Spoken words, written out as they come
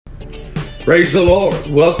Praise the Lord.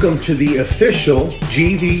 Welcome to the official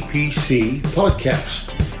GVPC podcast.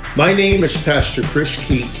 My name is Pastor Chris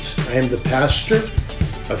Keys. I am the pastor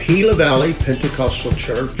of Gila Valley Pentecostal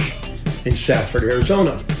Church in Safford,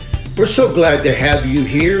 Arizona. We're so glad to have you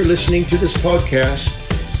here listening to this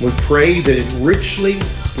podcast. We pray that it richly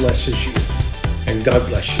blesses you, and God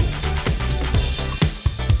bless you.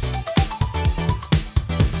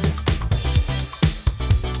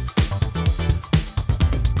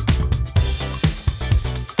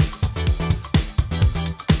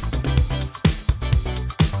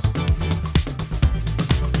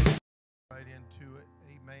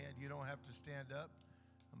 Up.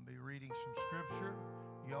 I'm going to be reading some scripture.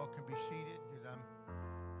 Y'all can be seated because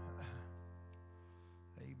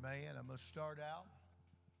amen. I'm going to start out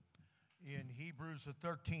in Hebrews, the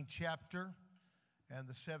 13th chapter and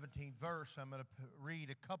the 17th verse. I'm going to read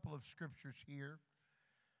a couple of scriptures here,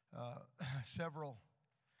 several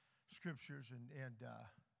scriptures, and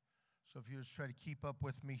so if you just try to keep up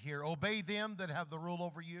with me here. Obey them that have the rule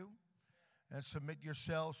over you, and submit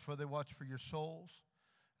yourselves, for they watch for your souls,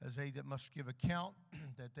 as they that must give account,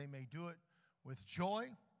 that they may do it with joy,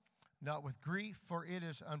 not with grief, for it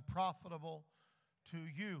is unprofitable to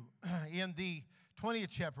you. In the 20th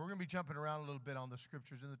chapter, we're going to be jumping around a little bit on the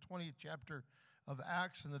scriptures. In the 20th chapter of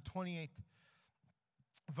Acts, in the 28th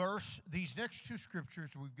verse, these next two scriptures,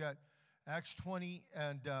 we've got Acts 20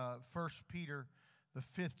 and 1 Peter, the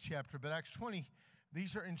 5th chapter. But Acts 20,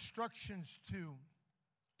 these are instructions to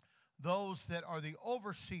those that are the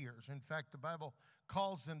overseers. In fact, the Bible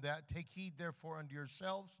calls them that. Take heed, therefore, unto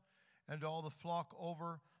yourselves and to all the flock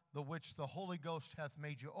over the which the Holy Ghost hath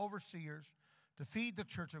made you overseers, to feed the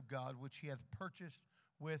church of God, which he hath purchased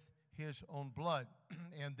with his own blood.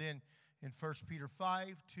 And then in 1 Peter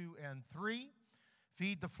 5, 2 and 3,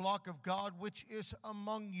 feed the flock of God which is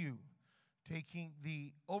among you, taking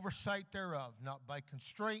the oversight thereof, not by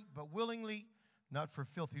constraint, but willingly, not for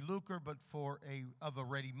filthy lucre, but of a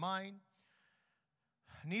ready mind,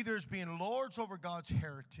 neither as being lords over God's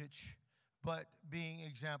heritage, but being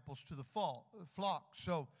examples to the flock.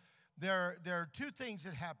 So there are two things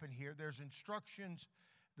that happen here. There's instructions.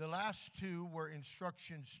 The last two were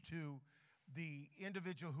instructions to the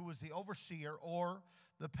individual who was the overseer or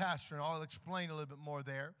the pastor, and I'll explain a little bit more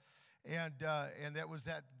there. And that was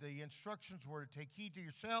that the instructions were to take heed to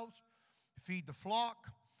yourselves, feed the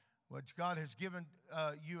flock, which God has given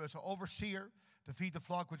you as an overseer, to feed the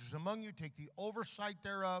flock which is among you, take the oversight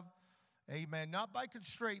thereof, amen, not by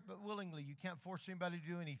constraint, but willingly. You can't force anybody to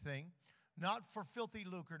do anything, not for filthy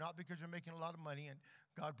lucre, not because you're making a lot of money, and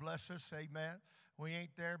God bless us, amen. We ain't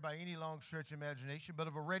there by any long stretch of imagination, but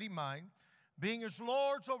of a ready mind, being as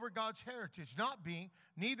lords over God's heritage,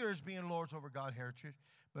 neither as being lords over God's heritage,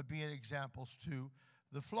 but being examples to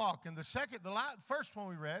the flock. And the first one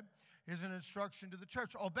we read is an instruction to the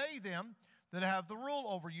church. Obey them that have the rule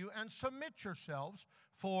over you, and submit yourselves,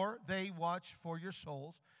 for they watch for your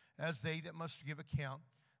souls, as they that must give account,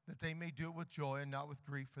 that they may do it with joy and not with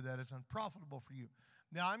grief, for that is unprofitable for you.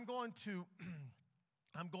 Now I'm going to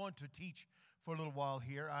teach for a little while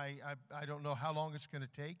here. I don't know how long it's going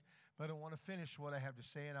to take, but I want to finish what I have to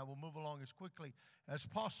say, and I will move along as quickly as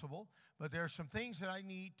possible. But there are some things that I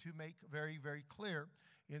need to make very, very clear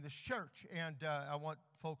in this church, and I want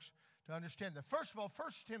folks to understand that. First of all, 1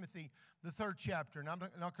 Timothy, the 3rd chapter, and I'm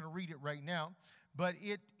not going to read it right now, but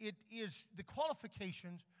it is the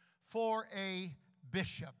qualifications for a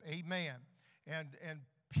bishop, amen. And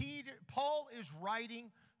Paul is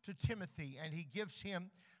writing to Timothy, and he gives him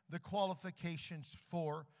the qualifications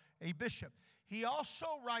for a bishop. He also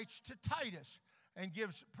writes to Titus and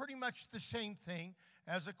gives pretty much the same thing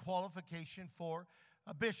as a qualification for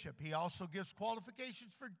a bishop. He also gives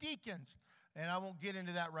qualifications for deacons. And I won't get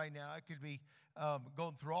into that right now. I could be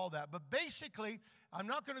going through all that. But basically, I'm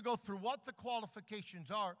not going to go through what the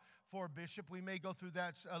qualifications are for a bishop. We may go through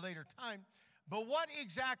that a later time. But what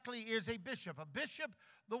exactly is a bishop? A bishop,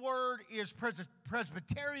 the word is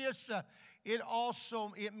presbyterius.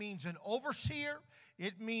 It means an overseer.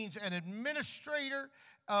 It means an administrator.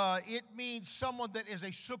 It means someone that is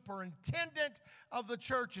a superintendent of the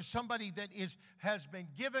church, is somebody that has been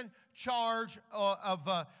given charge of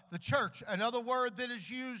the church. Another word that is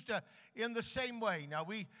used in the same way. Now,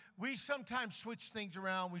 we sometimes switch things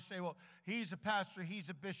around. We say, well, he's a pastor, he's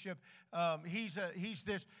a bishop, he's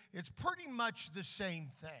this. It's pretty much the same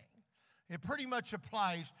thing. It pretty much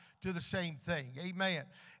applies to the same thing. Amen.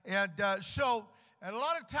 And a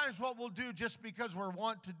lot of times what we'll do, just because we're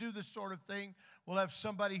wanting to do this sort of thing, we'll have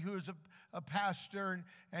somebody who is a pastor,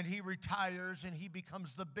 and he retires, and he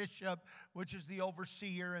becomes the bishop, which is the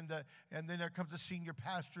overseer, and then there comes a senior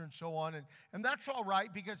pastor, and so on. And that's all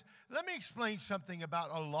right, because let me explain something about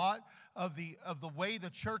a lot of the way the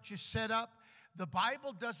church is set up. The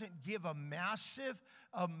Bible doesn't give a massive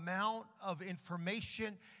amount of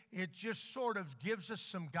information. It just sort of gives us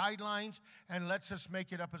some guidelines and lets us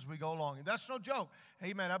make it up as we go along. And that's no joke.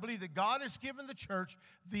 Amen. I believe that God has given the church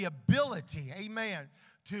the ability, amen,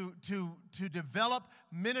 to develop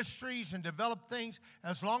ministries and develop things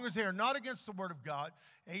as long as they are not against the Word of God.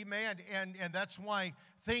 Amen. And that's why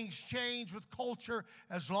things change with culture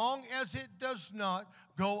as long as it does not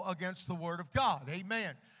go against the Word of God.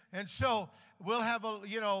 Amen. And so we'll have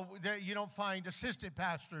you don't find assistant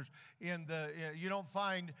pastors you don't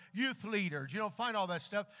find youth leaders, you don't find all that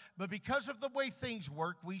stuff. But because of the way things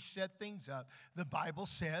work, we set things up. The Bible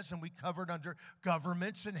says, and we covered under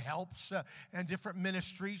governments and helps and different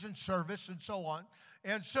ministries and service and so on.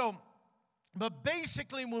 And so, but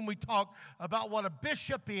basically when we talk about what a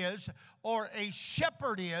bishop is or a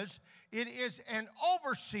shepherd is, it is an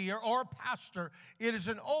overseer or a pastor. It is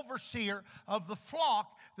an overseer of the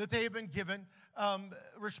flock that they have been given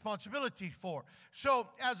responsibility for. So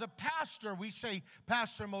as a pastor, we say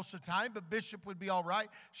pastor most of the time, but bishop would be all right,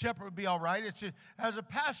 shepherd would be all right. As a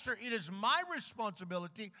pastor, it is my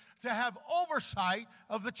responsibility to have oversight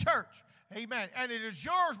of the church. Amen. And it is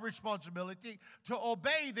your responsibility to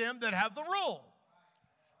obey them that have the rule.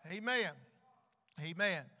 Amen.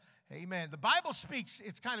 Amen. Amen. The Bible speaks,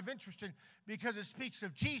 it's kind of interesting because it speaks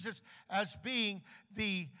of Jesus as being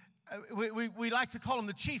we like to call him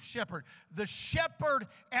the chief shepherd, the shepherd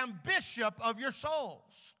and bishop of your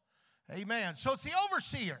souls. Amen. So it's the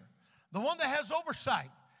overseer, the one that has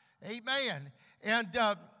oversight. Amen. And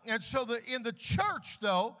so in the church,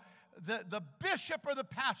 though, the bishop or the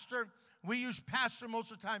pastor, we use pastor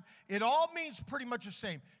most of the time. It all means pretty much the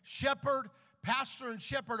same. Shepherd, pastor and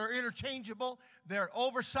shepherd are interchangeable. Their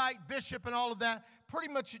oversight, bishop, and all of that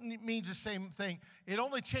pretty much means the same thing. It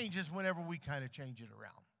only changes whenever we kind of change it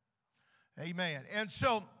around. Amen. And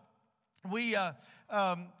so we have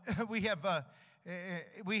the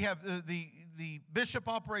bishop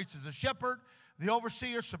operates as a shepherd, the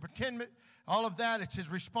overseer, superintendent, all of that. It's his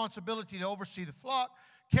responsibility to oversee the flock,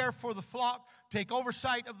 care for the flock, take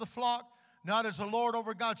oversight of the flock, not as a lord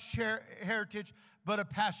over God's heritage, but a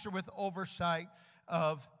pastor with oversight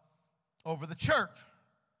over the church.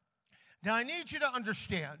 Now, I need you to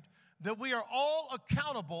understand that we are all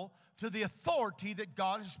accountable to the authority that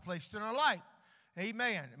God has placed in our life.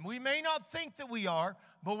 Amen. We may not think that we are,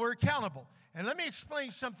 but we're accountable. And let me explain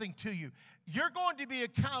something to you. You're going to be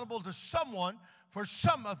accountable to someone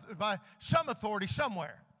by some authority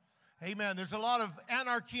somewhere. Amen. There's a lot of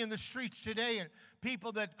anarchy in the streets today, and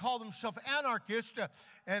people that call themselves anarchists.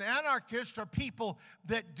 And anarchists are people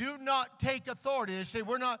that do not take authority. They say,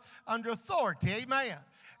 we're not under authority. Amen.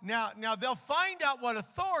 Now they'll find out what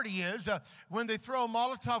authority is when they throw a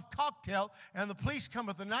Molotov cocktail and the police come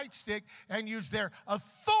with a nightstick and use their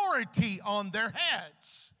authority on their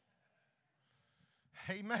heads.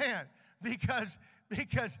 Amen. Because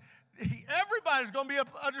everybody's going to be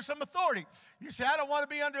under some authority. You say, I don't want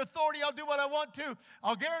to be under authority. I'll do what I want to.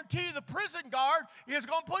 I'll guarantee you the prison guard is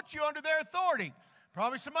going to put you under their authority.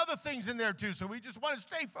 Probably some other things in there too, so we just want to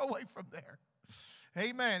stay away from there.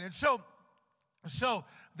 Amen. And so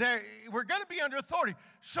we're going to be under authority.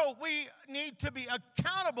 So we need to be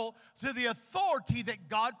accountable to the authority that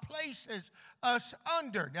God places us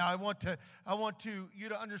under. Now, I want you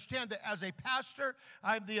to understand that as a pastor,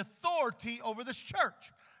 I'm the authority over this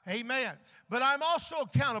church. Amen. But I'm also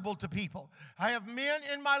accountable to people. I have men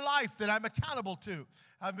in my life that I'm accountable to.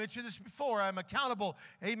 I've mentioned this before. I'm accountable,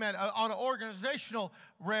 amen, on an organizational,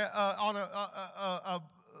 on a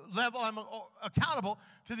level, I'm accountable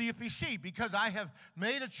to the UPC because I have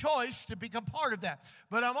made a choice to become part of that.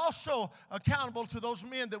 But I'm also accountable to those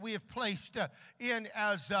men that we have placed in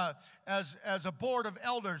as a board of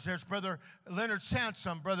elders. There's Brother Leonard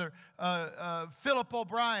Sansom, Brother Philip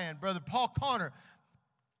O'Brien, Brother Paul Connor,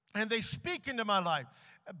 and they speak into my life.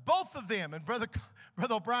 Both of them, and Brother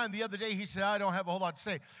O'Brien the other day, he said, I don't have a whole lot to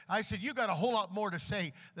say. I said, you got a whole lot more to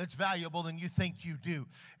say that's valuable than you think you do.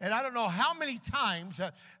 And I don't know how many times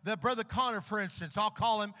that Brother Connor, for instance, I'll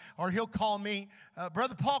call him or he'll call me.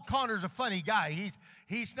 Brother Paul Connor's a funny guy.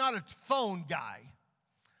 He's not a phone guy.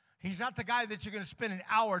 He's not the guy that you're going to spend an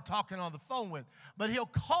hour talking on the phone with. But he'll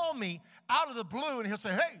call me out of the blue and he'll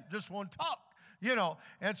say, hey, just want to talk. you know,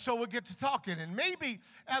 and so we'll get to talking. And maybe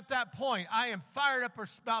at that point, I am fired up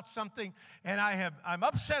about something, and I'm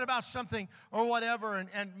upset about something or whatever,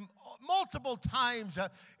 and multiple times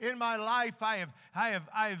in my life, I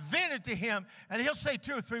have vented to him, and he'll say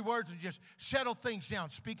 2 or 3 words and just settle things down,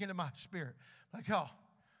 speak into my spirit. Like, oh,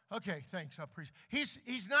 okay, thanks, I appreciate it.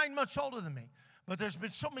 He's 9 months older than me, but there's been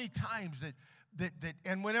so many times that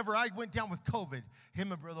and whenever I went down with COVID,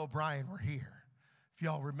 him and Brother O'Brien were here. If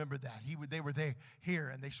y'all remember that, they were there here,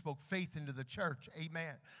 and they spoke faith into the church.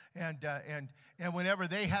 Amen. And whenever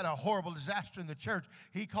they had a horrible disaster in the church,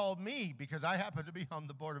 he called me, because I happen to be on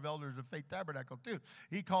the board of elders of Faith Tabernacle too.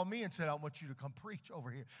 He called me and said, I want you to come preach over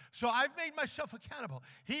here. So I've made myself accountable.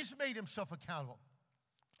 He's made himself accountable.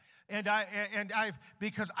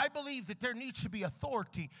 Because I believe that there needs to be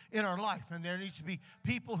authority in our life, and there needs to be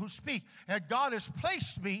people who speak. And God has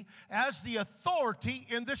placed me as the authority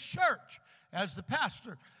in this church, as the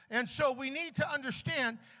pastor. And so we need to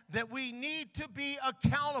understand that we need to be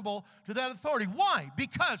accountable to that authority. Why?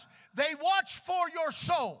 Because they watch for your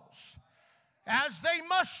souls, as they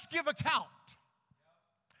must give account.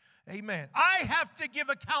 Amen. I have to give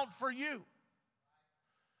account for you.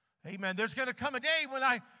 Amen. There's going to come a day when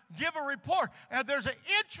I give a report. And there's an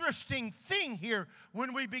interesting thing here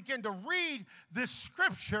when we begin to read this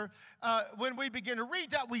scripture. When we begin to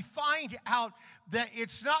read that, we find out that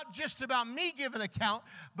it's not just about me giving account,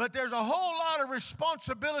 but there's a whole lot of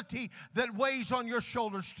responsibility that weighs on your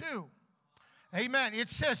shoulders too. Amen. It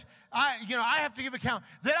says, I have to give account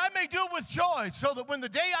that I may do it with joy, so that when the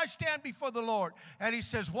day I stand before the Lord, and he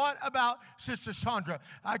says, what about Sister Sandra?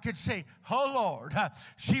 I could say, oh Lord,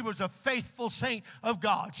 she was a faithful saint of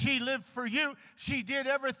God. She lived for you. She did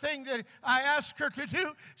everything that I asked her to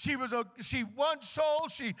do. She won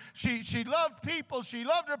souls. She loved people. She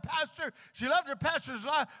loved her pastor. She loved her pastor's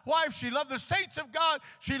wife. She loved the saints of God.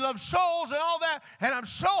 She loved souls and all that. And I'm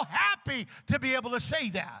so happy to be able to say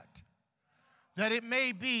that it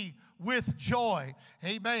may be with joy,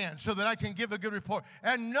 amen, so that I can give a good report,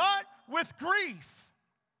 and not with grief.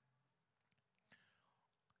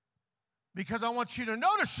 Because I want you to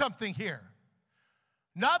notice something here.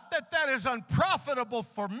 Not that is unprofitable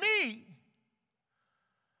for me,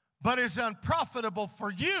 but is unprofitable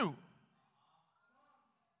for you.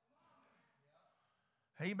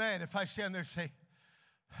 Amen. If I stand there and say,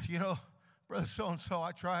 Brother so-and-so,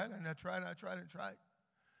 I tried and I tried and I tried and tried.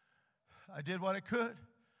 I did what I could,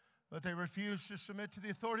 but they refused to submit to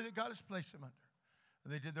the authority that God has placed them under.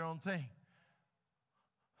 They did their own thing.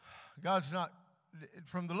 God's not,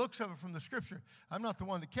 from the looks of it, from the scripture, I'm not the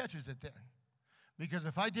one that catches it then. Because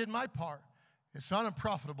if I did my part, it's not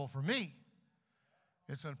unprofitable for me.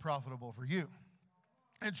 It's unprofitable for you.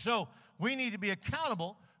 And so we need to be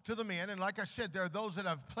accountable to the men. And like I said, there are those that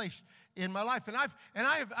I've placed in my life. And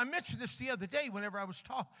I mentioned this the other day whenever I was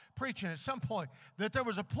preaching at some point, that there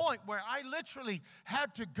was a point where I literally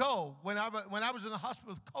had to go when I was in the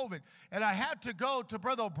hospital with COVID, and I had to go to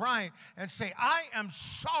Brother O'Brien and say, I am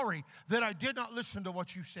sorry that I did not listen to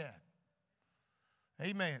what you said.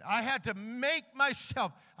 Amen. I had to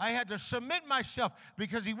submit myself,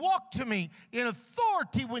 because he walked to me in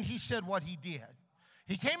authority when he said what he did.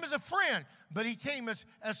 He came as a friend, but he came as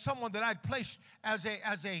someone that I'd placed as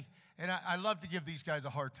a, and I love to give these guys a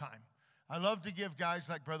hard time. I love to give guys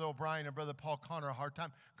like Brother O'Brien and Brother Paul Connor a hard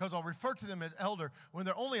time, because I'll refer to them as elder when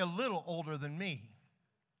they're only a little older than me.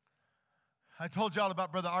 I told y'all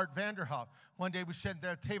about Brother Art Vanderhoff. One day we sat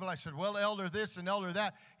there at the table. I said, well, elder this and elder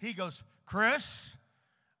that. He goes, Chris,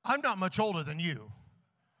 I'm not much older than you.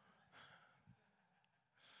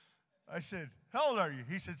 I said, how old are you?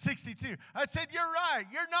 He said, 62. I said, you're right.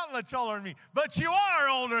 You're not much older than me, but you are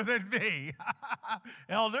older than me,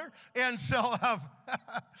 elder. And so,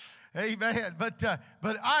 amen. But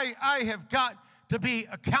I have got to be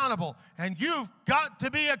accountable, and you've got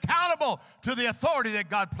to be accountable to the authority that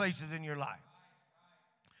God places in your life.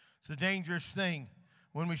 It's a dangerous thing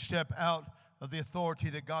when we step out of the authority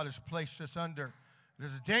that God has placed us under. It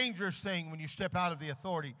is a dangerous thing when you step out of the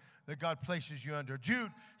authority that God places you under.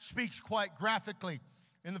 Jude speaks quite graphically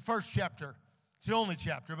in the first chapter. It's the only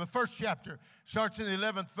chapter, but first chapter starts in the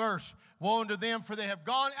 11th verse. Woe unto them, for they have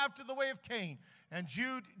gone after the way of Cain. And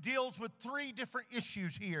Jude deals with 3 different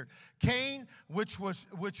issues here. Cain, which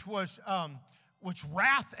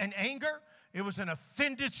wrath and anger. It was an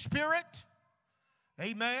offended spirit.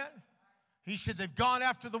 Amen. He said they've gone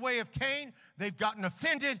after the way of Cain, they've gotten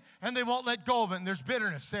offended, and they won't let go of it, and there's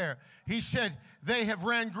bitterness there. He said they have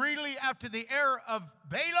ran greedily after the error of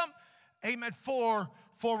Balaam, amen, for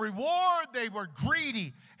reward they were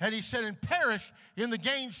greedy. And he said, and perished in the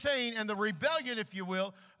gainsaying and the rebellion, if you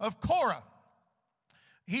will, of Korah.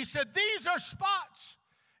 He said, these are spots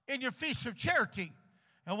in your feast of charity.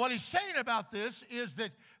 And what he's saying about this is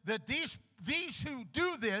that these who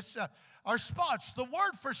do this are spots. The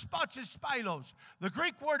word for spots is spylos. The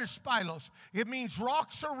Greek word is spylos. It means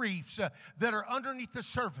rocks or reefs that are underneath the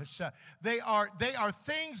surface. They are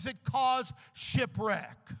things that cause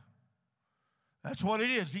shipwreck. That's what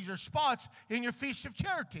it is. These are spots in your feast of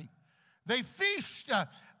charity. They feast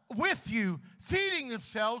with you, feeding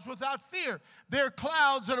themselves without fear. They're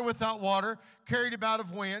clouds that are without water, carried about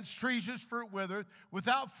of winds, trees whose fruit withereth,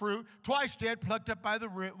 without fruit, twice dead, plucked up by the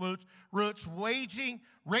roots, raging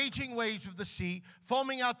waves of the sea,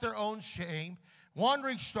 foaming out their own shame,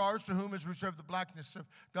 wandering stars to whom is reserved the blackness of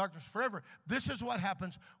darkness forever. This is what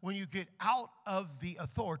happens when you get out of the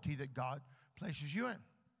authority that God places you in.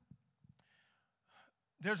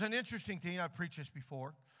 There's an interesting thing, I've preached this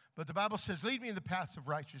before, but the Bible says, lead me in the paths of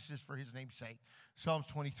righteousness for his name's sake. Psalms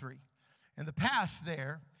 23. And the paths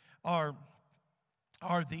there are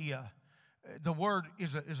the word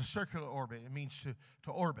is a circular orbit. It means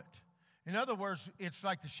to orbit. In other words, it's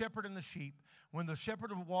like the shepherd and the sheep. When the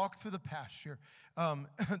shepherd would walk through the pasture,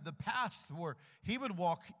 the paths were, he would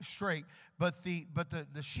walk straight, but the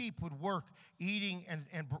sheep would work eating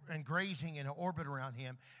and grazing in an orbit around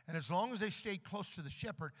him. And as long as they stayed close to the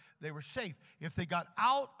shepherd, they were safe. If they got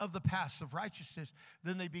out of the paths of righteousness,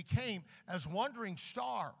 then they became as wandering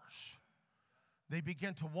stars. They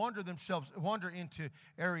began to wander into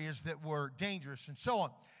areas that were dangerous and so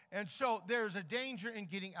on. And so there's a danger in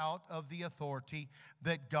getting out of the authority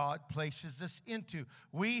that God places us into.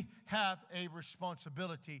 We have a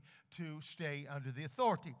responsibility to stay under the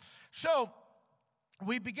authority. So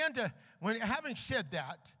we begin to, having said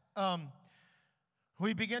that,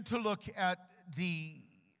 we begin to look at the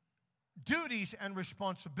duties and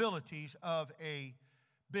responsibilities of a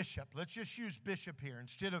bishop. Let's just use bishop here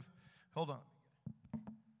instead of, hold on.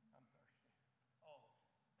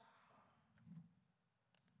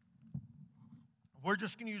 We're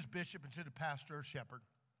just going to use bishop instead of pastor or shepherd.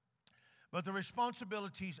 But the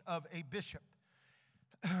responsibilities of a bishop.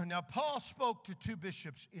 Now, Paul spoke to two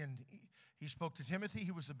bishops. He spoke to Timothy,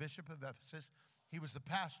 he was the bishop of Ephesus. He was the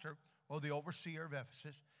pastor or the overseer of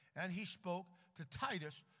Ephesus. And he spoke to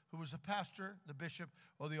Titus, who was the pastor, the bishop,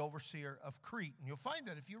 or the overseer of Crete. And you'll find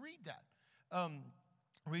that if you read that.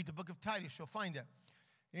 Read the book of Titus, you'll find that.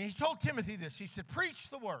 And he told Timothy this. He said,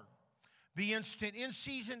 preach the word. Be instant in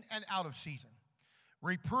season and out of season.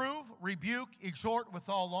 Reprove, rebuke, exhort with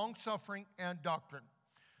all longsuffering and doctrine.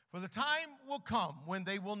 For the time will come when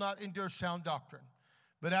they will not endure sound doctrine,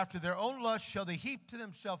 but after their own lust shall they heap to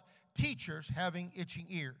themselves teachers having itching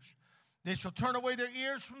ears. They shall turn away their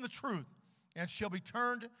ears from the truth and shall be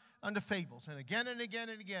turned unto fables. And again and again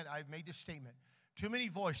and again, I've made this statement. Too many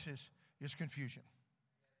voices is confusion.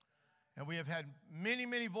 And we have had many,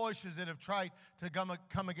 many voices that have tried to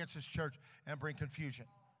come against this church and bring confusion.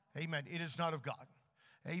 Amen. It is not of God.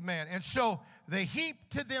 Amen. And so they heap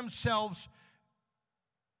to themselves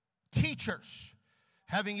teachers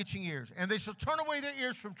having itching ears, and they shall turn away their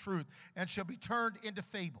ears from truth and shall be turned into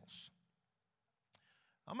fables.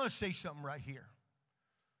 I'm going to say something right here.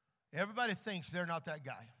 Everybody thinks they're not that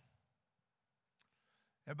guy.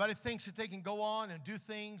 Everybody thinks that they can go on and do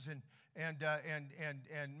things and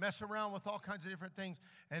mess around with all kinds of different things,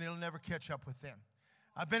 and it'll never catch up with them.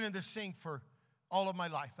 I've been in this thing for all of my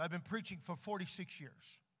life. I've been preaching for 46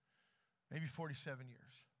 years, maybe 47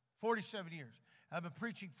 years. 47 years. I've been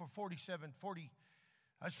preaching for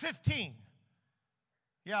I was 15.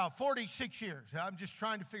 Yeah, 46 years. I'm just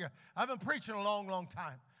trying to figure out. I've been preaching a long, long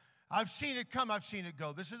time. I've seen it come, I've seen it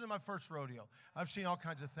go. This isn't my first rodeo. I've seen all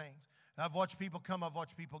kinds of things. I've watched people come, I've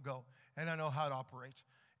watched people go, and I know how it operates.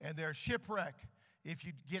 And there's shipwreck if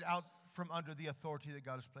you get out from under the authority that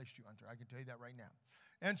God has placed you under. I can tell you that right now.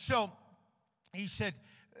 And so he said,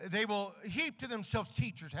 they will heap to themselves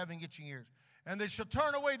teachers having itching ears, and they shall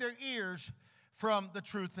turn away their ears from the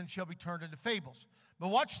truth and shall be turned into fables. But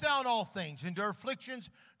watch thou in all things, endure afflictions,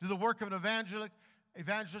 do the work of an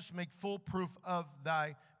evangelist, make full proof of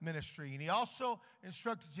thy ministry. And he also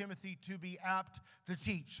instructed Timothy to be apt to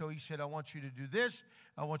teach. So he said, I want you to do this.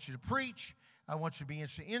 I want you to preach. I want you to be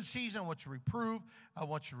in season. I want you to reprove. I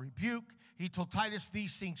want you to rebuke. He told Titus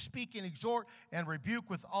these things, speak and exhort and rebuke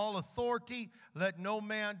with all authority. Let no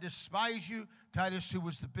man despise you. Titus, who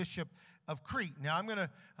was the bishop of Crete. Now, I'm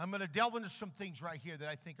gonna delve into some things right here that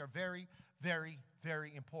I think are very, very,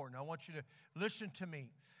 very important. I want you to listen to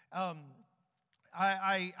me.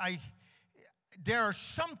 There are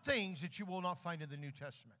some things that you will not find in the New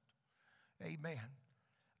Testament. Amen.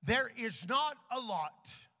 There is not a lot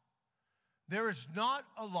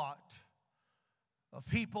of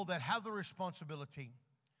people that have the responsibility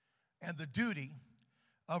and the duty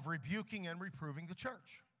of rebuking and reproving the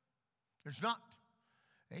church. There's not.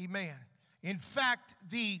 Amen. In fact,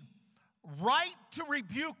 the right to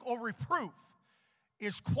rebuke or reproof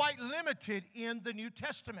is quite limited in the New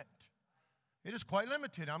Testament. It is quite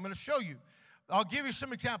limited. I'm going to show you. I'll give you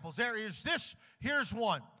some examples. There is this. Here's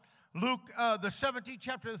one. Luke, the 17th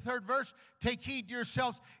chapter, the 3rd verse. Take heed to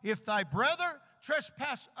yourselves. If thy brother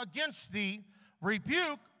trespass against thee,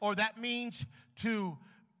 rebuke, or that means to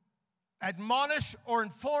admonish or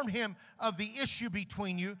inform him of the issue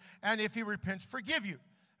between you, and if he repents, forgive him.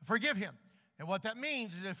 And what that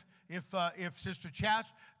means is if Sister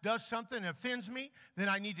Chas does something that offends me, then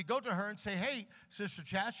I need to go to her and say, hey, Sister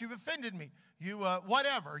Chas, you've offended me. You,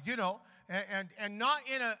 whatever, you know, and not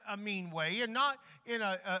in a mean way, and not in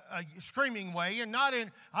a screaming way, and not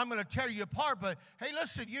in, I'm going to tear you apart, but hey,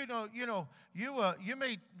 listen, you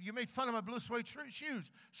made fun of my blue suede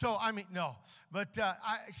shoes. So, I mean, no. But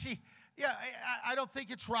I don't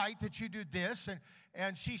think it's right that you do this.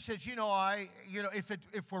 And she says,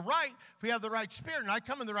 if we're right, if we have the right spirit, and I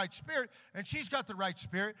come in the right spirit, and she's got the right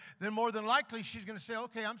spirit, then more than likely she's going to say,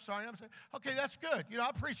 okay, I'm sorry. I'm saying, okay, that's good. I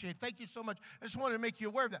appreciate it. Thank you so much. I just wanted to make you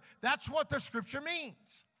aware of that. That's what the Scripture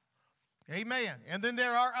means. Amen. And then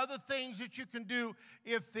there are other things that you can do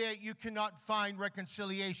if you cannot find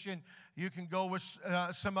reconciliation. You can go with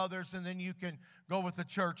some others, and then you can go with the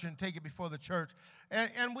church and take it before the church.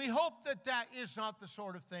 And we hope that that is not the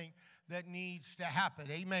sort of thing that needs to happen.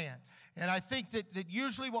 Amen. And I think that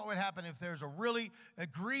usually what would happen if there's a really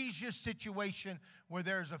egregious situation where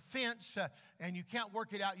there's offense and you can't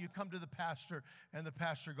work it out, you come to the pastor, and the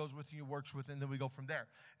pastor goes with you, works with, and then we go from there.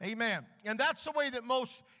 Amen. And that's the way that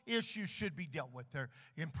most issues should be dealt with. They're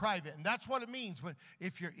in private. And that's what it means when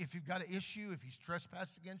if you've got an issue, if he's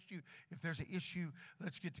trespassed against you, if there's an issue,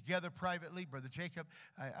 let's get together privately. Brother Jacob,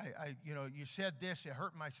 you said this, it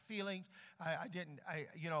hurt my feelings.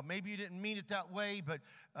 Maybe you didn't mean it that way, but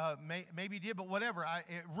maybe you did, but whatever.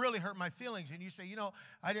 It really hurt my feelings. And you say,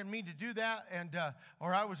 I didn't mean to do that,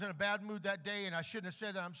 or I was in a bad mood that day, and I shouldn't have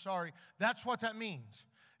said that. I'm sorry. That's what that means.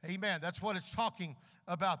 Amen. That's what it's talking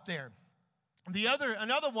about there.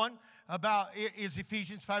 Another one about is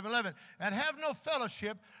Ephesians 5:11. And have no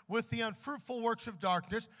fellowship with the unfruitful works of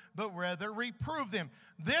darkness, but rather reprove them.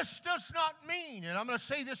 This does not mean, and I'm going to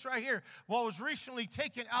say this right here, what was recently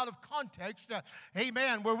taken out of context,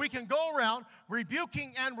 amen, where we can go around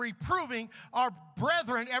rebuking and reproving our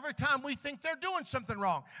brethren every time we think they're doing something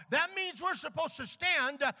wrong. That means we're supposed to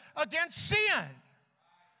stand against sin.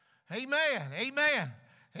 Amen. Amen.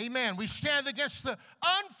 Amen. We stand against the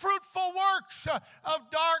unfruitful works of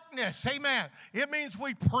darkness. Amen. It means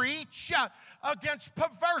we preach against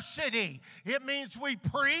perversity. It means we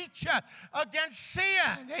preach against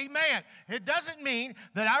sin. Amen. It doesn't mean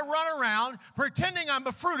that I run around pretending I'm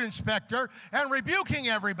a fruit inspector and rebuking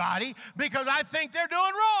everybody because I think they're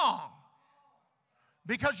doing wrong.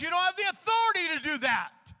 Because you don't have the authority to do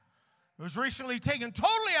that. It was recently taken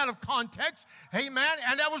totally out of context. Amen.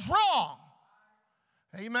 And that was wrong.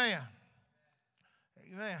 Amen.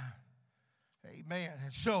 Amen. Amen.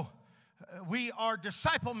 And so we are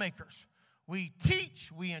disciple makers. We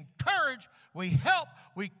teach, we encourage, we help,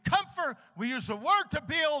 we comfort, we use the word to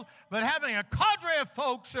build, but having a cadre of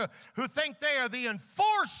folks who think they are the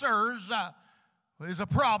enforcers is a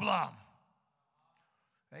problem.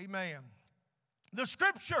 Amen. The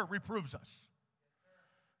Scripture reproves us.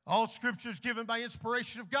 All Scripture is given by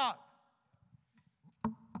inspiration of God.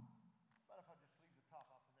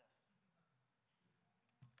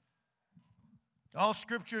 All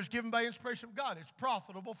Scripture is given by inspiration of God. It's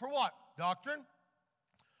profitable for what? Doctrine,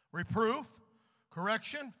 reproof,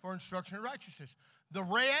 correction, for instruction in righteousness. The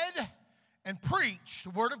read and preached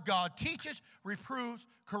Word of God teaches, reproves,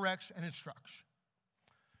 corrects, and instructs.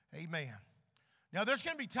 Amen. Now, there's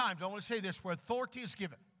going to be times, I want to say this, where authority is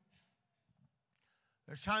given.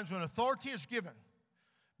 There's times when authority is given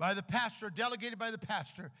by the pastor, delegated by the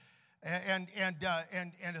pastor, and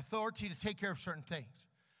authority to take care of certain things.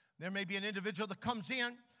 There may be an individual that comes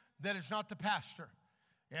in that is not the pastor.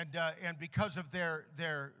 And because of their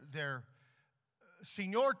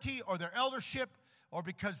seniority or their eldership, or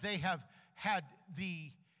because they have had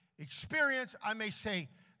the experience, I may say,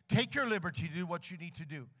 take your liberty to do what you need to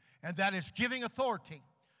do. And that is giving authority.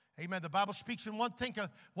 Amen. The Bible speaks in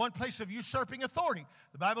one place of usurping authority.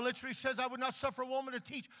 The Bible literally says, I would not suffer a woman to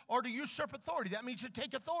teach or to usurp authority. That means to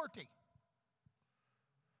take authority.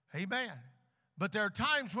 Amen. But there are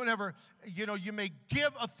times whenever, you may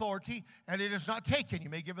give authority and it is not taken. You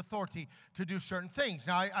may give authority to do certain things.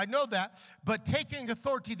 Now, I know that, but taking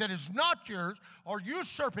authority that is not yours or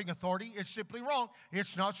usurping authority is simply wrong.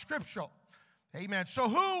 It's not scriptural. Amen. So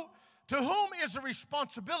to whom is the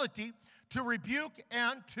responsibility to rebuke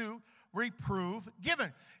and to reprove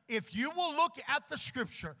given? If you will look at the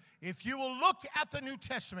Scripture, if you will look at the New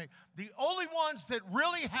Testament, the only ones that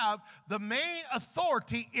really have the main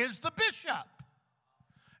authority is the bishop.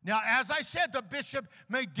 Now, as I said, the bishop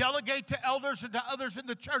may delegate to elders and to others in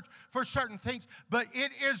the church for certain things, but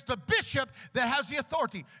it is the bishop that has the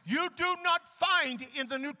authority. You do not find in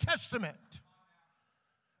the New Testament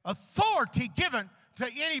authority given to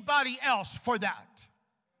anybody else for that.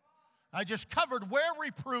 I just covered where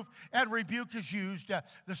reproof and rebuke is used.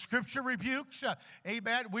 The Scripture rebukes,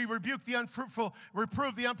 amen. We rebuke the unfruitful,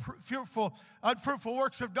 reprove the unfruitful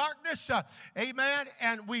works of darkness, amen.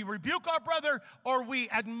 And we rebuke our brother, or we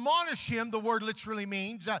admonish him, the word literally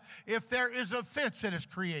means, if there is offense that is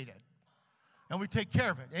created. And we take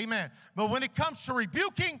care of it, amen. But when it comes to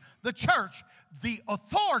rebuking the church, the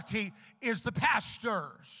authority is the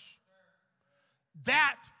pastors.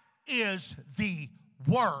 That is the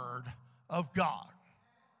Word of God.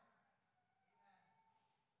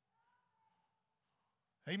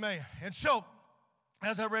 Amen. And so,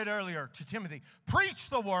 as I read earlier to Timothy, preach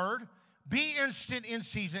the word, be instant in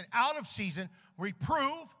season, out of season,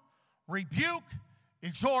 reprove, rebuke,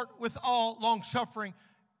 exhort with all long-suffering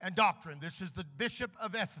and doctrine. This is the bishop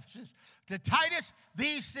of Ephesus. To Titus,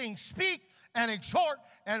 these things speak and exhort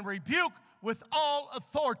and rebuke with all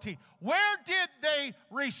authority. Where did they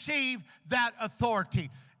receive that authority?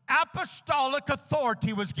 Apostolic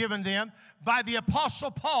authority was given them by the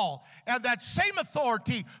Apostle Paul. And that same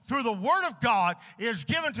authority through the Word of God is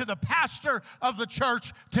given to the pastor of the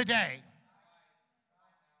church today.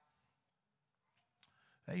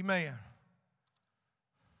 Amen.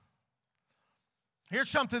 Here's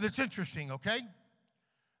something that's interesting, okay?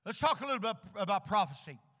 Let's talk a little bit about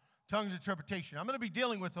prophecy, tongues interpretation. I'm going to be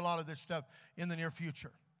dealing with a lot of this stuff in the near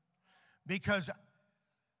future because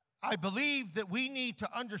I believe that we need to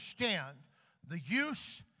understand the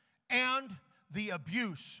use and the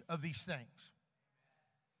abuse of these things.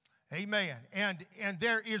 Amen. And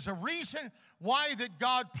there is a reason why that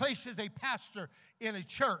God places a pastor in a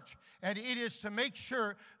church, and it is to make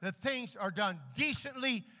sure that things are done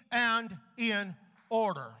decently and in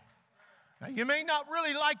order. Now, you may not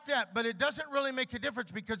really like that, but it doesn't really make a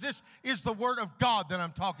difference because this is the Word of God that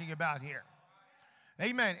I'm talking about here.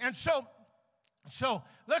 Amen. And so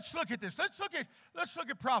let's look at this. Let's look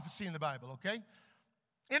at prophecy in the Bible, okay?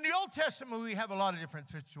 In the Old Testament, we have a lot of different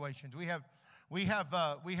situations. We have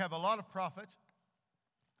a lot of prophets.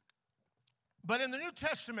 But in the New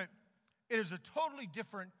Testament, it is a totally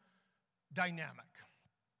different dynamic.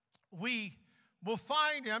 We will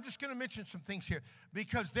find, and I'm just going to mention some things here,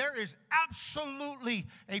 because there is absolutely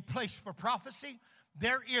a place for prophecy.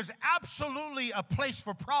 There is absolutely a place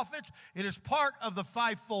for prophets. It is part of the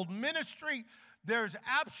fivefold ministry. There's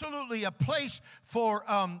absolutely a place for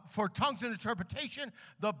tongues and interpretation.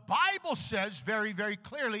 The Bible says very, very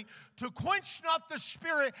clearly to quench not the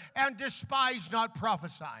spirit and despise not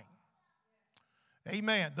prophesying.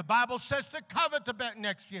 Amen. The Bible says to covet the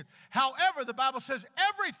next gift. However, the Bible says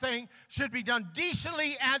everything should be done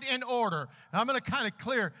decently and in order. Now, I'm going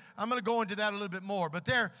to go into that a little bit more. But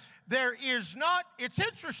there is not, it's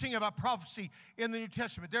interesting about prophecy in the New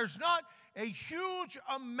Testament. There's not a huge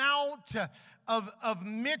amount of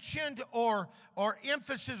mentioned or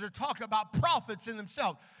emphasis or talk about prophets in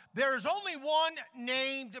themselves. There is only one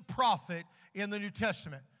named prophet in the New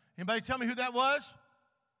Testament. Anybody tell me who that was?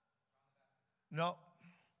 No.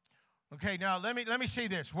 Okay, now let me say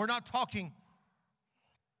this. We're not talking,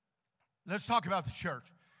 let's talk about the church.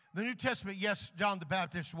 The New Testament, yes, John the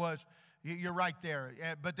Baptist was, you're right there.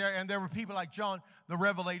 But there were people like John the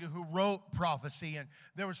Revelator who wrote prophecy, and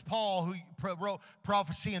there was Paul who wrote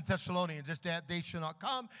prophecy in Thessalonians. This day shall not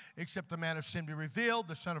come, except the man of sin be revealed,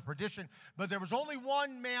 the son of perdition. But there was only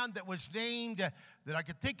one man that was named that I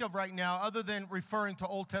could think of right now, other than referring to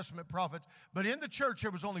Old Testament prophets. But in the church,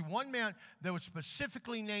 there was only one man that was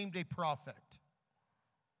specifically named a prophet.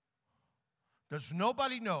 Does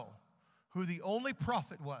nobody know who the only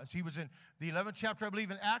prophet was? He was in the 11th chapter, I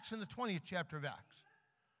believe, in Acts, and the 20th chapter of Acts.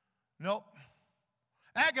 Nope.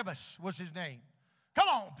 Agabus was his name. Come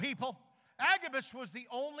on, people. Agabus was the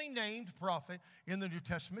only named prophet in the New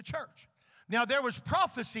Testament church. Now, there was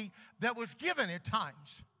prophecy that was given at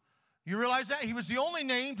times. You realize that? He was the only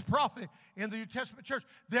named prophet in the New Testament church.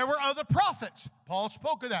 There were other prophets. Paul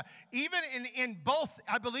spoke of that. Even in both,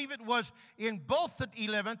 I believe it was in both the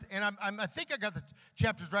 11th, and I think I got the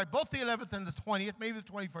chapters right, both the 11th and the 20th, maybe the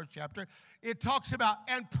 21st chapter, it talks about,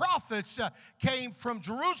 and prophets came from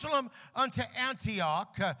Jerusalem unto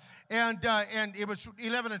Antioch, and it was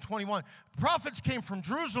 11 and 21, prophets came from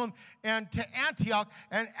Jerusalem and to Antioch,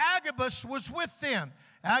 and Agabus was with them.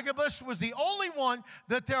 Agabus was the only one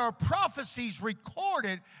that there are prophecies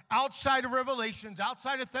recorded outside of Revelations,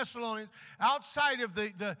 outside of Thessalonians, outside of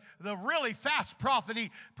the really fast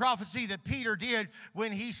prophecy that Peter did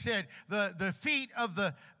when he said, the feet of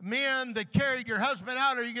the men that carried your husband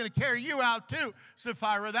out, are you going to carry you out too,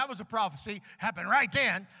 Sapphira? That was a prophecy. Happened right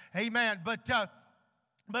then. Amen. But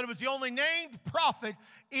it was the only named prophet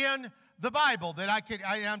in the Bible that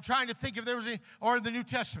I'm trying to think if there was any, or in the New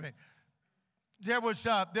Testament. There were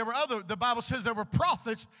other, the Bible says there were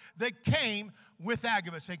prophets that came with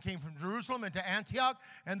Agabus. They came from Jerusalem into Antioch,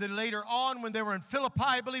 and then later on when they were in Philippi,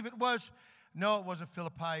 I believe it was, no, it wasn't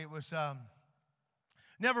Philippi, it was,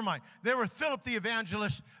 never mind. They were Philip the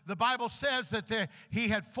evangelist. The Bible says that he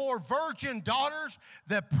had 4 virgin daughters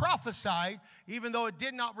that prophesied, even though it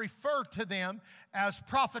did not refer to them as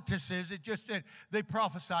prophetesses. It just said they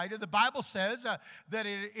prophesied. And the Bible says that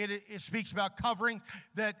it speaks about covering,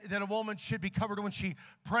 that a woman should be covered when she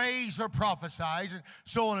prays or prophesies, and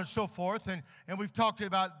so on and so forth. And we've talked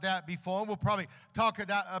about that before, and we'll probably talk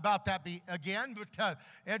about that again.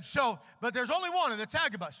 But there's only one, and that's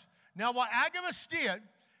Agabus. Now, what Agabus did,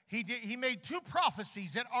 he made 2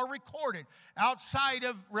 prophecies that are recorded outside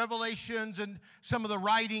of Revelations and some of the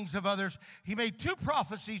writings of others. He made 2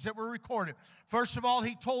 prophecies that were recorded. First of all,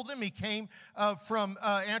 he told them, he came from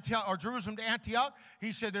Antioch or Jerusalem to Antioch.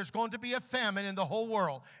 He said there's going to be a famine in the whole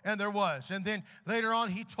world, and there was. And then later on,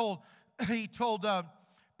 he told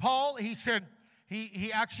Paul. He said.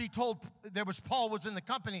 He actually told, Paul was in the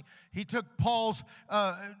company. He took Paul's,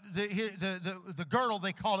 the girdle,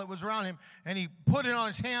 they called it, was around him, and he put it on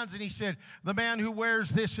his hands, and he said, the man who wears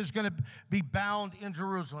this is going to be bound in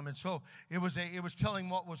Jerusalem. And so it was telling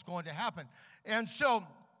what was going to happen. And so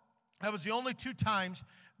that was the only 2 times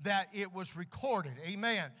that it was recorded.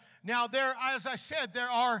 Amen. Now, as I said,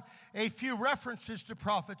 there are a few references to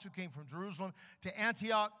prophets who came from Jerusalem to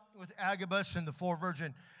Antioch with Agabus and the 4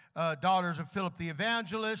 virgin daughters of Philip the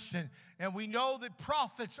evangelist, and we know that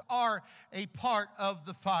prophets are a part of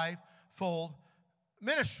the 5-fold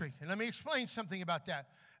ministry. And let me explain something about that.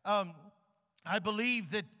 I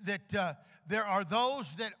believe that there are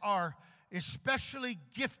those that are especially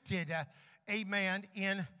gifted, amen,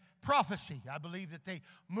 in prophecy. I believe that they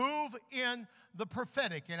move in the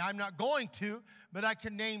prophetic, and I'm not going to, but I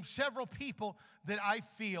can name several people that I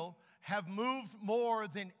feel have moved more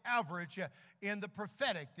than average in the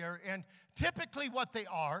prophetic. And typically what they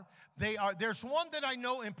are, there's one that I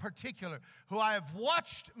know in particular who I have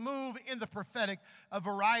watched move in the prophetic a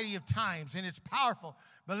variety of times, and it's powerful.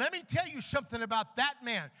 But let me tell you something about that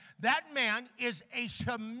man. That man is a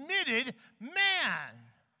submitted man.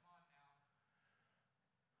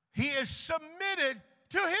 He is submitted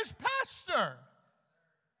to his pastor.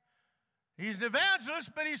 He's an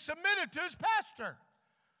evangelist, but he's submitted to his pastor.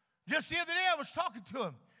 Just the other day, I was talking to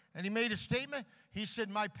him, and he made a statement. He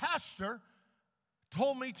said, my pastor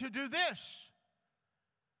told me to do this.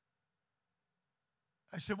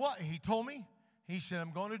 I said, what? He told me? He said,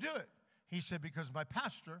 I'm going to do it. He said, because my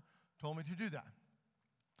pastor told me to do that.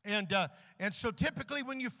 And so typically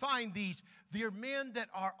when you find these, they're men that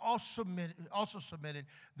are also submitted.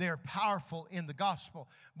 They're powerful in the gospel.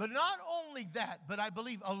 But not only that, but I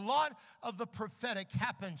believe a lot of the prophetic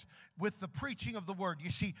happens with the preaching of the word. You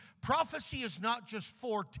see, prophecy is not just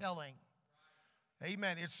foretelling.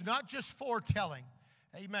 Amen. It's not just foretelling.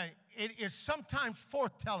 Amen. It is sometimes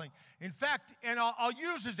forthtelling. In fact, and I'll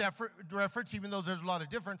use this reference, even though there's a lot of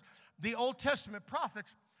difference, the Old Testament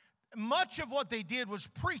prophets, much of what they did was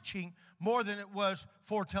preaching more than it was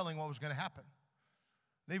foretelling what was going to happen.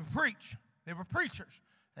 They would preach. They were preachers.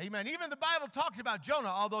 Amen. Even the Bible talks about Jonah,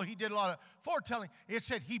 although he did a lot of foretelling. It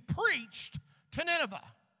said he preached to Nineveh.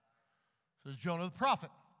 So it's Jonah the prophet.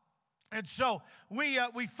 And so we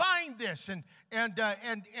find this, and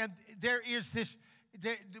there is this.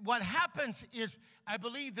 What happens is, I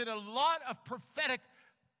believe that a lot of prophetic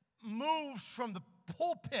moves from the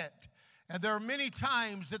pulpit. And there are many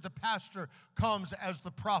times that the pastor comes as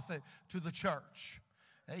the prophet to the church.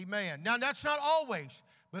 Amen. Now, that's not always,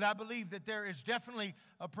 but I believe that there is definitely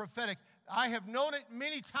a prophetic. I have known it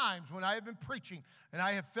many times when I have been preaching, and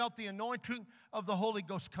I have felt the anointing of the Holy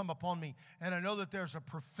Ghost come upon me. And I know that there's a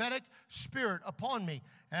prophetic spirit upon me.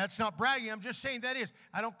 And that's not bragging. I'm just saying that is.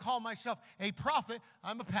 I don't call myself a prophet.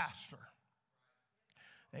 I'm a pastor.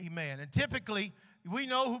 Amen. And typically, we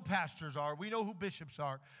know who pastors are. We know who bishops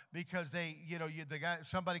are because they, the guy,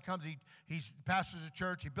 somebody comes, he pastors a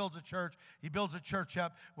church, he builds a church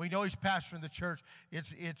up. We know he's pastoring the church.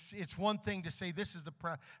 It's one thing to say this is the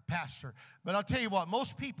pastor. But I'll tell you what,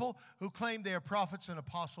 most people who claim they are prophets and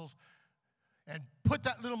apostles and put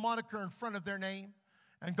that little moniker in front of their name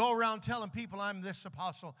and go around telling people I'm this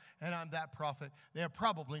apostle and I'm that prophet, they are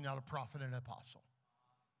probably not a prophet and an apostle.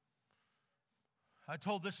 I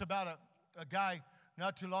told this about a guy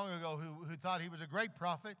not too long ago who thought he was a great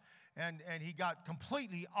prophet, and he got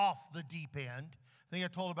completely off the deep end. I think I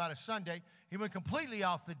told about it Sunday. He went completely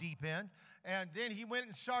off the deep end, and then he went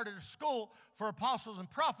and started a school for apostles and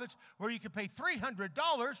prophets where you could pay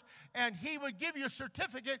 $300, and he would give you a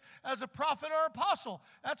certificate as a prophet or apostle.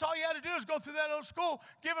 That's all you had to do is go through that little school,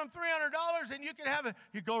 give him $300, and you can have it.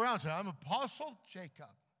 You go around and say, I'm Apostle Jacob.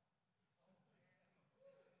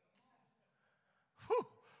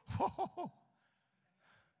 Whew.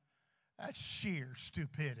 That's sheer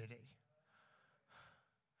stupidity.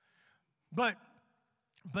 But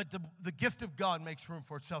the gift of God makes room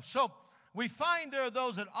for itself. So we find there are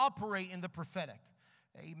those that operate in the prophetic.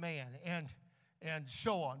 Amen. And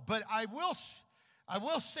so on. But I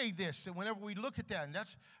will say this, that whenever we look at that, and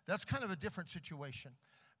that's kind of a different situation.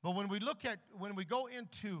 But when we go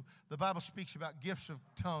into, the Bible speaks about gifts of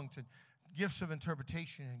tongues and gifts of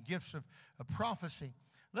interpretation and gifts of prophecy.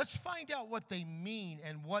 Let's find out what they mean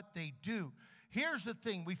and what they do. Here's the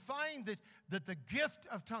thing. We find that the gift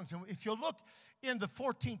of tongues, and if you'll look in the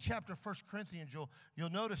 14th chapter of 1 Corinthians, you'll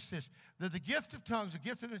notice this, that the gift of tongues, the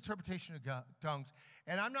gift of interpretation of tongues,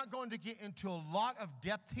 and I'm not going to get into a lot of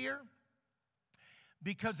depth here,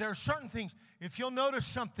 because there are certain things. If you'll notice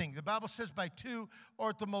something, the Bible says by 2 or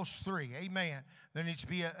at the most 3. Amen. There needs to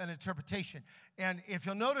be an interpretation. And if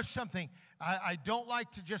you'll notice something, I don't like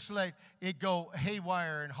to just let it go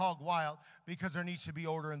haywire and hog wild, because there needs to be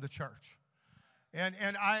order in the church. And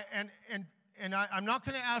I'm not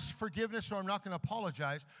going to ask forgiveness, or I'm not going to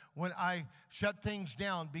apologize when I shut things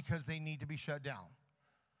down because they need to be shut down.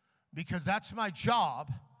 Because that's my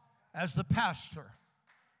job as the pastor.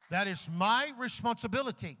 That is my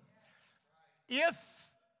responsibility. If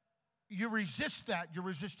you resist that, you're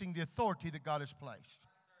resisting the authority that God has placed.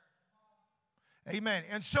 Amen.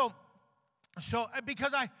 And so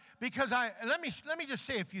because I let me just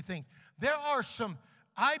say a few things. There are some,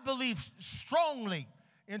 I believe strongly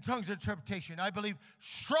in tongues of interpretation. I believe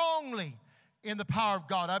strongly in the power of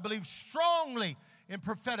God. I believe strongly in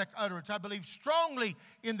prophetic utterance. I believe strongly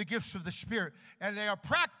in the gifts of the Spirit, and they are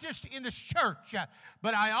practiced in this church.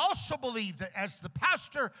 But I also believe that as the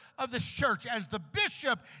pastor of this church, as the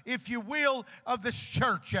bishop, if you will, of this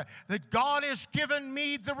church, that God has given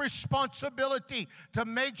me the responsibility to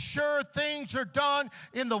make sure things are done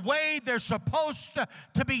in the way they're supposed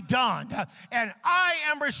to be done. And I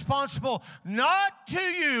am responsible not to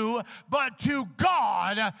you, but to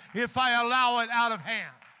God if I allow it out of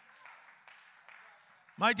hand.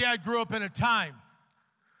 My dad grew up in a time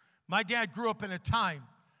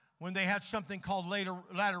when they had something called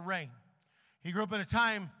latter rain. He grew up in a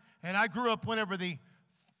time, and I grew up whenever the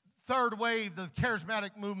third wave, the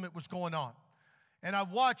charismatic movement was going on. And I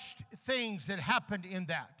watched things that happened in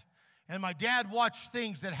that. And my dad watched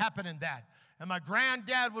things that happened in that. And my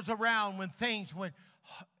granddad was around when things went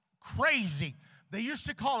crazy. They used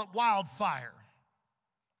to call it wildfire.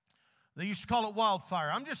 They used to call it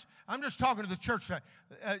wildfire. I'm just talking to the church tonight.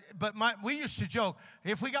 But we used to joke,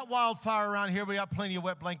 if we got wildfire around here, we got plenty of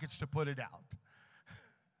wet blankets to put it out.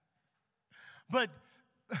 But,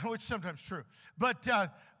 which is sometimes true. But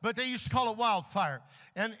they used to call it wildfire.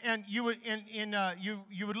 And you would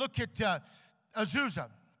you would look at Azusa.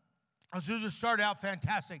 Azusa started out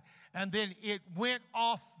fantastic, and then it went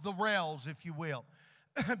off the rails, if you will,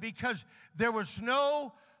 because there was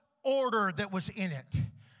no order that was in it.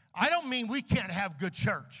 I don't mean we can't have good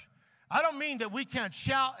church. I don't mean that we can't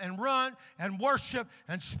shout and run and worship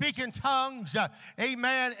and speak in tongues,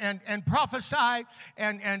 amen, and prophesy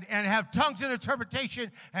and have tongues and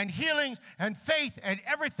interpretation and healings and faith and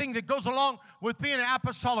everything that goes along with being an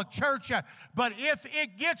apostolic church. But if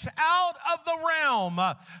it gets out of the realm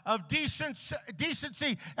of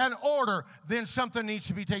decency and order, then something needs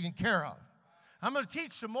to be taken care of. I'm going to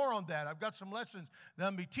teach some more on that. I've got some lessons that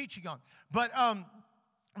I'm going to be teaching on. But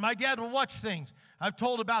my dad would watch things. I've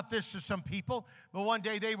told about this to some people, but one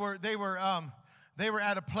day they were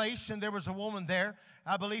at a place, and there was a woman there.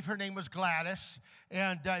 I believe her name was Gladys,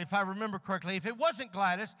 and if I remember correctly, if it wasn't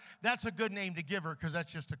Gladys, that's a good name to give her because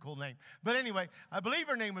that's just a cool name. But anyway, I believe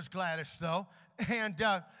her name was Gladys, though,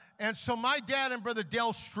 and so my dad and Brother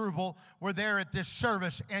Dale Struble were there at this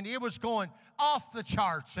service, and it was going off the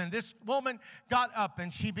charts. And this woman got up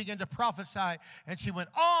and she began to prophesy, and she went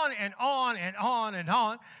on and on and on and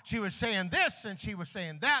on. She was saying this and she was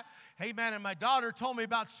saying that, Amen. And my daughter told me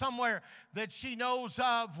about somewhere that she knows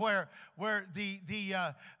of where there's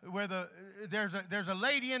a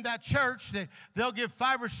lady in that church that they'll give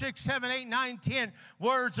 5 or 6, 7, 8, 9, 10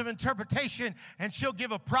 words of interpretation, and she'll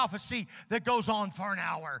give a prophecy that goes on for an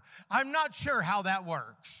hour. I'm not sure how that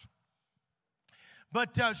works.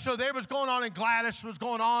 But so there was going on, and Gladys was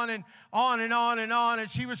going on and on and on and on, and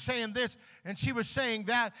she was saying this and she was saying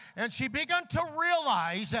that, and she began to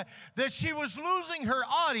realize that she was losing her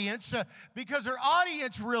audience because her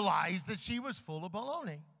audience realized that she was full of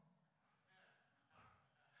baloney.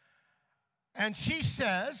 And she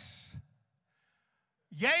says,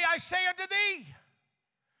 "Yea, I say unto thee,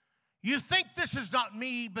 you think this is not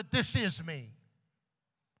me, but this is me."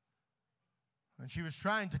 And she was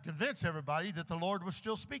trying to convince everybody that the Lord was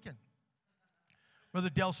still speaking. Brother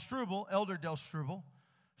Del Struble, Elder Del Struble,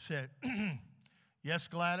 said, "Yes,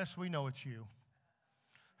 Gladys, we know it's you."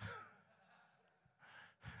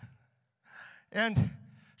 And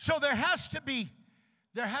so there has to be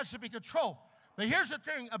control. But here's the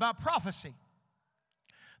thing about prophecy.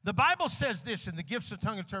 The Bible says this in the gifts of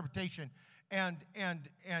tongue interpretation and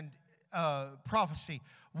prophecy.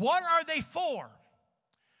 What are they for?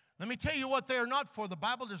 Let me tell you what they are not for. The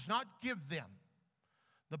Bible does not give them.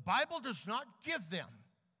 The Bible does not give them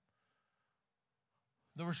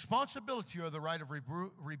the responsibility or the right of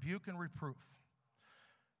rebuke and reproof.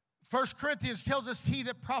 1 Corinthians tells us, "He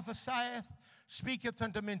that prophesieth speaketh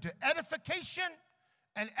unto men to edification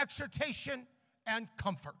and exhortation and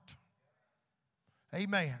comfort."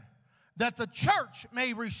 Amen. That the church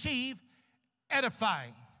may receive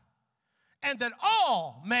edifying, and that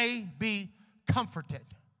all may be comforted.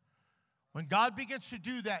 When God begins to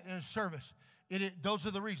do that in His service, those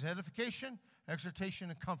are the reasons: edification, exhortation,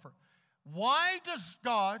 and comfort. Why does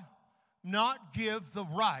God not give the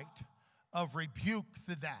right of rebuke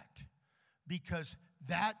to that? Because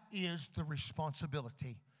that is the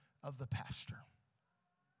responsibility of the pastor.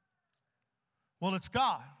 Well, it's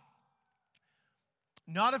God.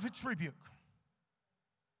 Not if it's rebuke.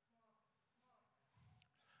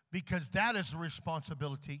 Because that is the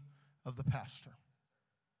responsibility of the pastor.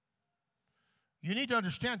 You need to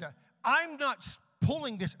understand that. I'm not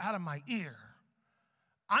pulling this out of my ear.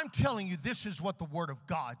 I'm telling you this is what the Word of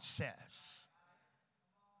God says.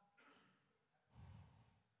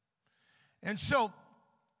 And so,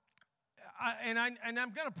 I'm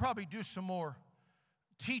going to probably do some more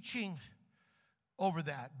teaching over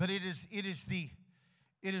that. But it is the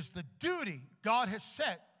duty God has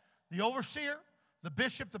set the overseer, the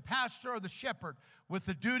bishop, the pastor, or the shepherd with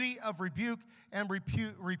the duty of rebuke and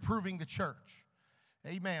reproving the church.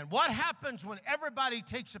 Amen. What happens when everybody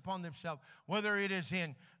takes upon themselves, whether it is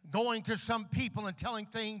in going to some people and telling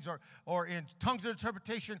things or in tongues of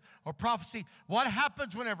interpretation or prophecy, what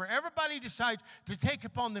happens whenever everybody decides to take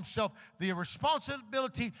upon themselves the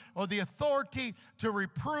responsibility or the authority to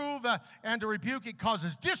reprove and to rebuke? It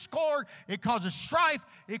causes discord, it causes strife,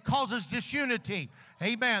 it causes disunity.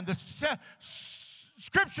 Amen. The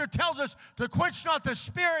Scripture tells us to quench not the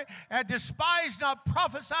spirit and despise not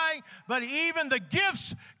prophesying, but even the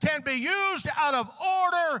gifts can be used out of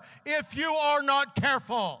order if you are not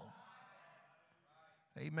careful.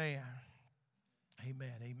 Amen.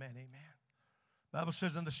 Amen, amen, amen. The Bible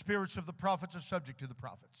says, "And the spirits of the prophets are subject to the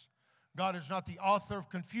prophets." God is not the author of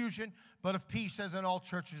confusion, but of peace, as in all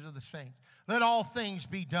churches of the saints. Let all things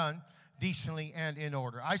be done decently and in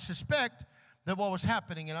order. I suspect that what was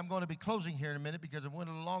happening, and I'm going to be closing here in a minute because it went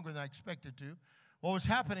a little longer than I expected to. What was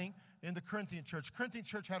happening in the Corinthian church? The Corinthian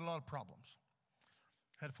church had a lot of problems.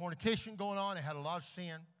 It had fornication going on. It had a lot of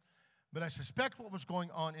sin. But I suspect what was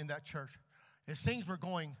going on in that church is things were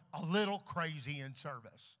going a little crazy in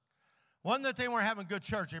service. Wasn't that they weren't having good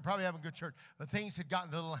church. They were probably having good church. But things had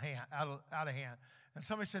gotten a little out of hand. And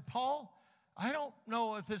somebody said, "Paul, I don't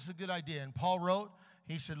know if this is a good idea." And Paul wrote,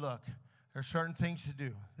 he said, "Look, there are certain things to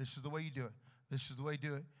do. This is the way you do it. This is the way you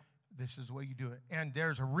do it. This is the way you do it." And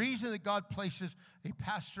there's a reason that God places a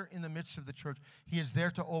pastor in the midst of the church. He is there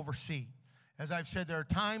to oversee. As I've said, there are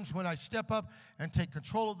times when I step up and take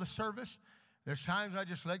control of the service. There's times I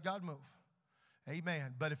just let God move.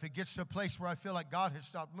 Amen. But if it gets to a place where I feel like God has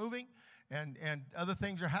stopped moving and other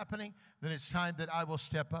things are happening, then it's time that I will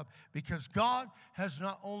step up. Because God has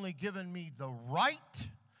not only given me the right,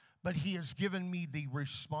 but He has given me the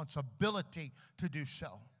responsibility to do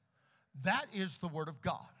so. That is the Word of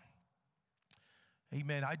God.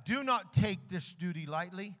 Amen. I do not take this duty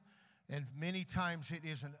lightly, and many times it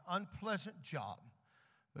is an unpleasant job,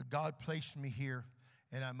 but God placed me here,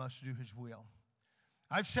 and I must do His will.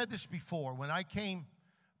 I've said this before. When I came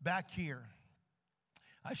back here,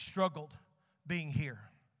 I struggled being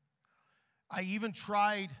here. I even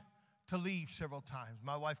tried to leave several times.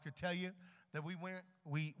 My wife could tell you that we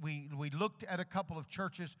looked at a couple of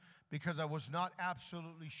churches because I was not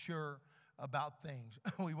absolutely sure about things.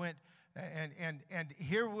 We went, and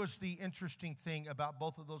here was the interesting thing about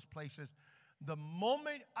both of those places. The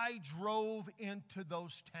moment I drove into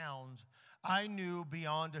those towns, I knew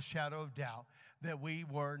beyond a shadow of doubt that we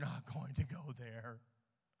were not going to go there.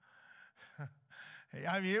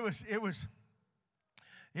 I mean,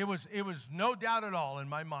 it was no doubt at all in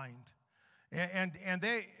my mind. And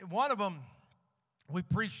one of them, we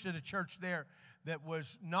preached at a church there that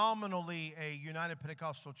was nominally a United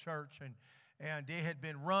Pentecostal church, and it had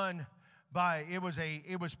been run by, it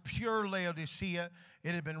was pure Laodicea.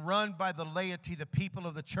 It had been run by the laity. The people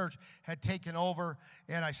of the church had taken over,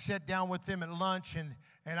 and I sat down with them at lunch, and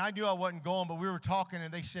I knew I wasn't going, but we were talking,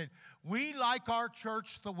 and they said, we like our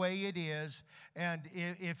church the way it is, and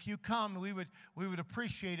if you come, we would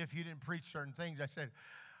appreciate if you didn't preach certain things. I said,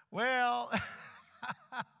 well,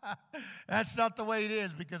 that's not the way it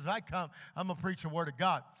is, because if I come, I'm going to preach the Word of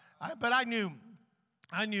God. But I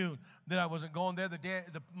knew that I wasn't going there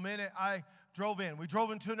the minute I drove in. We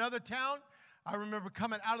drove into another town. I remember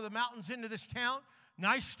coming out of the mountains into this town,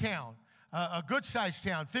 nice town, a good-sized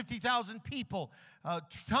town, 50,000 people,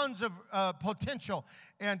 tons of potential.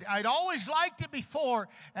 And I'd always liked it before,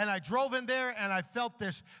 and I drove in there, and I felt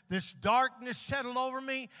this darkness settle over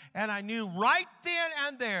me, and I knew right then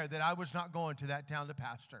and there that I was not going to that town to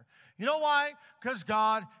pastor. You know why? Because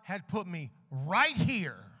God had put me right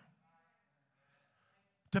here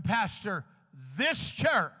to pastor this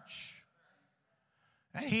church.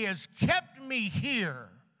 And He has kept me here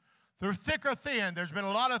through thick or thin. There's been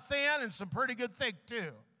a lot of thin and some pretty good thick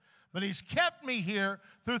too. But He's kept me here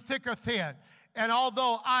through thick or thin. And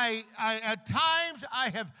although I at times I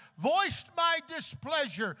have voiced my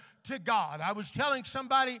displeasure to God. I was telling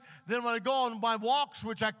somebody that when I go on my walks,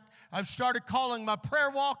 which I've started calling my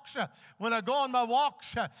prayer walks. When I go on my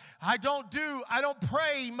walks, I don't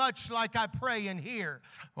pray much like I pray in here.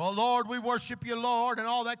 Well, Lord, we worship you, Lord, and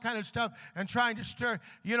all that kind of stuff, and trying to stir,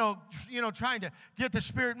 trying to get the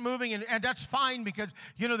Spirit moving, and that's fine because,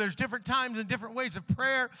 there's different times and different ways of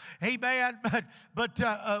prayer. Amen. But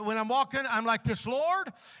when I'm walking, I'm like this,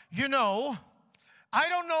 Lord, I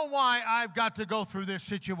don't know why I've got to go through this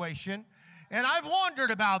situation. And I've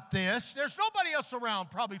wondered about this. There's nobody else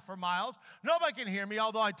around probably for miles. Nobody can hear me,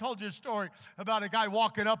 although I told you a story about a guy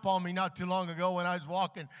walking up on me not too long ago when I was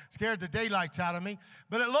walking, scared the daylights out of me.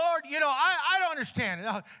 But Lord, I don't understand it.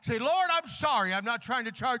 I'll say, Lord, I'm sorry. I'm not trying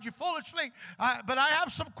to charge you foolishly, but I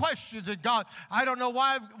have some questions. And God, I don't know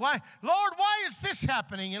why. Lord, why is this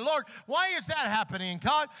happening? And Lord, why is that happening? And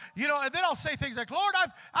God, and then I'll say things like, Lord,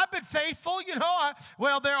 I've been faithful.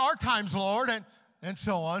 Well, there are times, Lord, and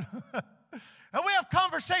so on. And we have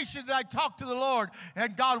conversations that I talk to the Lord,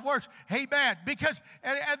 and God works. Amen. Because,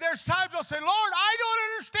 and there's times I'll say, Lord, I don't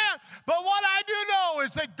understand. But what I do know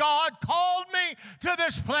is that God called me to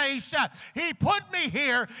this place. He put me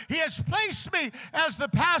here. He has placed me as the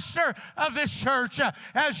pastor of this church,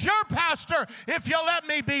 as your pastor, if you'll let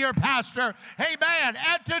me be your pastor. Amen.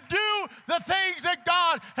 And to do the things that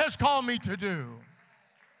God has called me to do.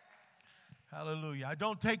 Hallelujah. I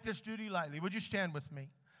don't take this duty lightly. Would you stand with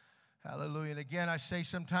me? Hallelujah. And again, I say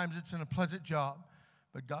sometimes it's an unpleasant job,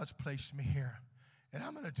 but God's placed me here. And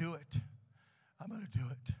I'm going to do it. I'm going to do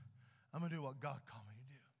it. I'm going to do what God called me to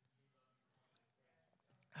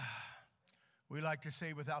do. We like to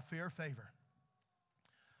say without fear or favor.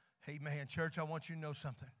 Hey, man, church, I want you to know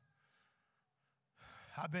something.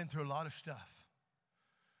 I've been through a lot of stuff.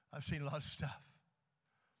 I've seen a lot of stuff.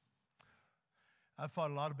 I've fought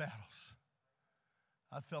a lot of battles.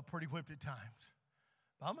 I've felt pretty whipped at times.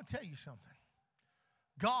 But I'm going to tell you something.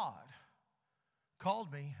 God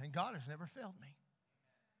called me, and God has never failed me.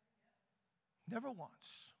 Never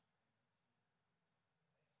once.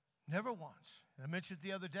 Never once. And I mentioned it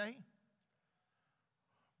the other day.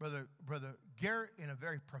 Brother Garrett, in a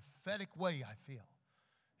very prophetic way, I feel,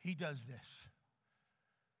 he does this.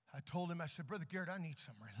 I told him, I said, Brother Garrett, I need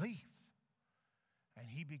some relief. And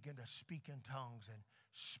he began to speak in tongues and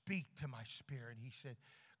speak to my spirit. He said,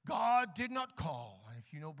 God did not call, and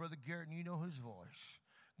if you know Brother Garrett and you know his voice,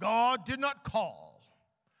 God did not call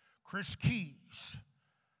Chris Keys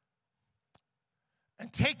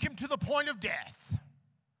and take him to the point of death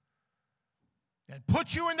and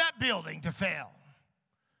put you in that building to fail.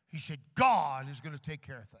 He said, God is going to take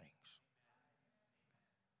care of things.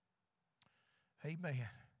 Amen.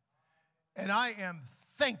 And I am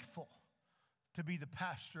thankful to be the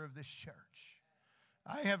pastor of this church.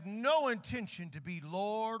 I have no intention to be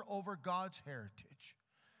Lord over God's heritage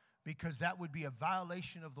because that would be a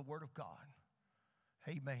violation of the Word of God.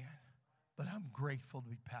 Amen. But I'm grateful to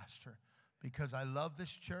be pastor because I love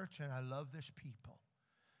this church and I love this people.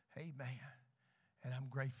 Amen. And I'm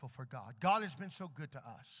grateful for God. God has been so good to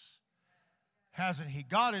us, hasn't He?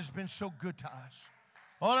 God has been so good to us.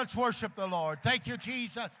 Oh, let's worship the Lord. Thank you,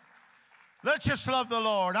 Jesus. Let's just love the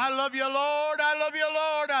Lord. I love you, Lord. I love you,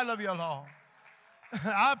 Lord. I love you, Lord.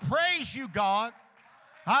 I praise you, God.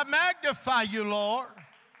 I magnify you, Lord.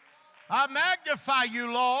 I magnify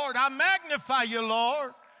you, Lord. I magnify you,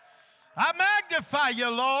 Lord. I magnify you,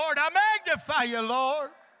 Lord. I magnify you, Lord.